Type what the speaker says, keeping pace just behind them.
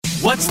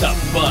What's the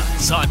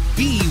buzz on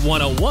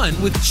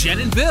B101 with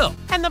Jen and Bill?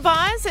 And the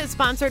buzz is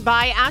sponsored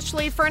by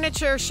Ashley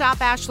Furniture. Shop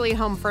Ashley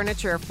Home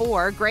Furniture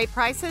for great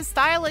prices,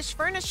 stylish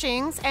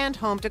furnishings, and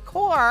home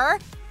decor.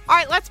 All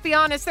right, let's be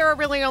honest. There are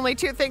really only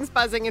two things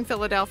buzzing in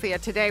Philadelphia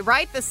today,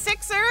 right? The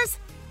Sixers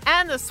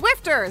and the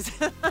Swifters.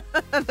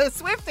 The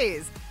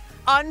Swifties.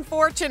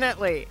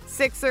 Unfortunately,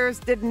 Sixers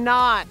did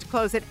not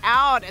close it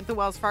out at the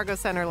Wells Fargo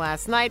Center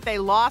last night. They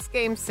lost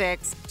Game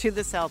 6 to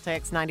the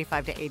Celtics,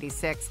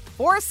 95-86,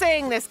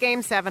 forcing this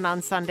Game 7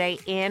 on Sunday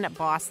in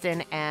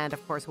Boston. And,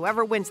 of course,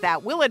 whoever wins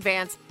that will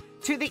advance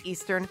to the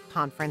Eastern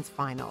Conference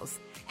Finals.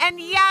 And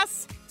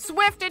yes,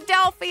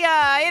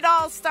 Swiftadelphia! It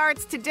all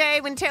starts today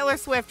when Taylor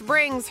Swift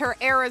brings her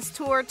Eras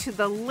Tour to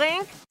the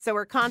Linc. So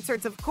her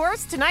concerts, of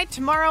course, tonight,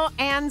 tomorrow,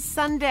 and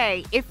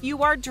Sunday. If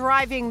you are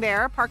driving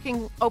there,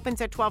 parking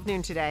opens at 12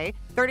 noon today.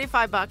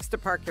 $35 to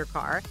park your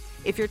car.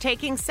 If you're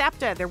taking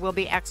SEPTA, there will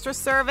be extra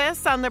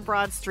service on the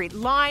Broad Street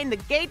line. The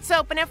gates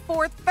open at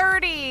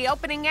 4:30.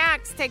 Opening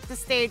acts take the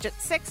stage at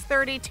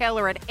 6:30,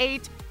 Taylor at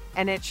 8.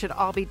 And it should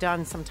all be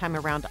done sometime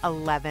around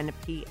 11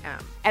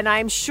 p.m. And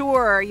I'm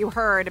sure you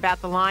heard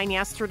about the line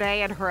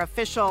yesterday at her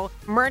official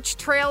merch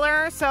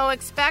trailer. So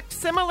expect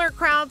similar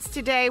crowds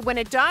today when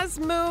it does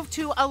move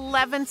to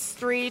 11th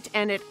Street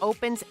and it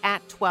opens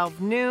at 12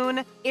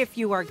 noon. If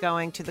you are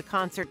going to the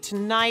concert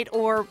tonight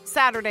or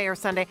Saturday or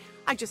Sunday,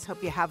 I just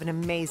hope you have an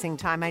amazing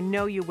time. I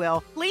know you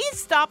will. Please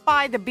stop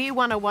by the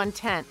B101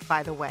 tent,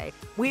 by the way.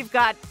 We've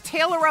got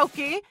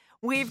Tayloraoke.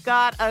 We've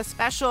got a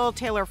special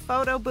Taylor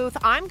photo booth.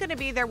 I'm going to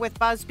be there with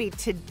Busby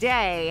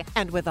today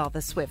and with all the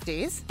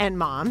Swifties and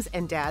moms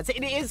and dads.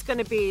 It is going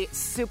to be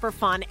super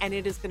fun, and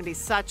it is going to be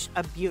such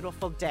a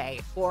beautiful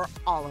day for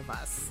all of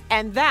us.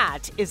 And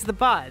that is the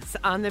buzz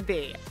on the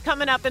B.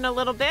 Coming up in a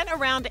little bit,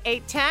 around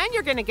 8:10,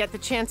 you're going to get the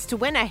chance to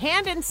win a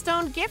Hand and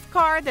Stone gift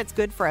card that's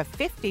good for a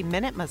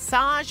 50-minute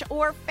massage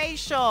or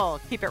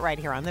facial. Keep it right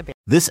here on the B.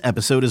 This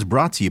episode is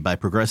brought to you by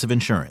Progressive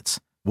Insurance.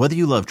 Whether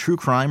you love true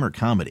crime or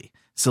comedy,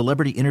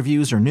 celebrity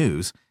interviews or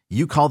news,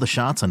 you call the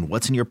shots on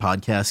what's in your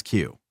podcast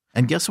queue.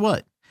 And guess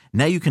what?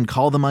 Now you can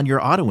call them on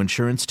your auto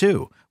insurance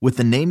too with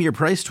the Name Your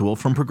Price tool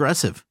from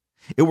Progressive.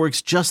 It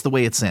works just the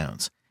way it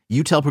sounds.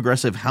 You tell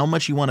Progressive how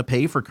much you want to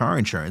pay for car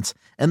insurance,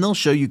 and they'll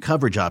show you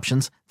coverage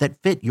options that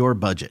fit your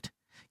budget.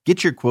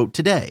 Get your quote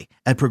today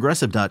at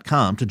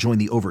Progressive.com to join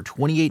the over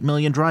 28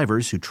 million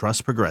drivers who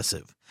trust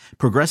Progressive.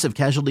 Progressive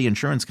Casualty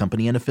Insurance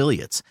Company and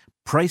Affiliates.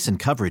 Price and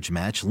coverage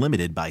match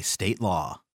limited by state law.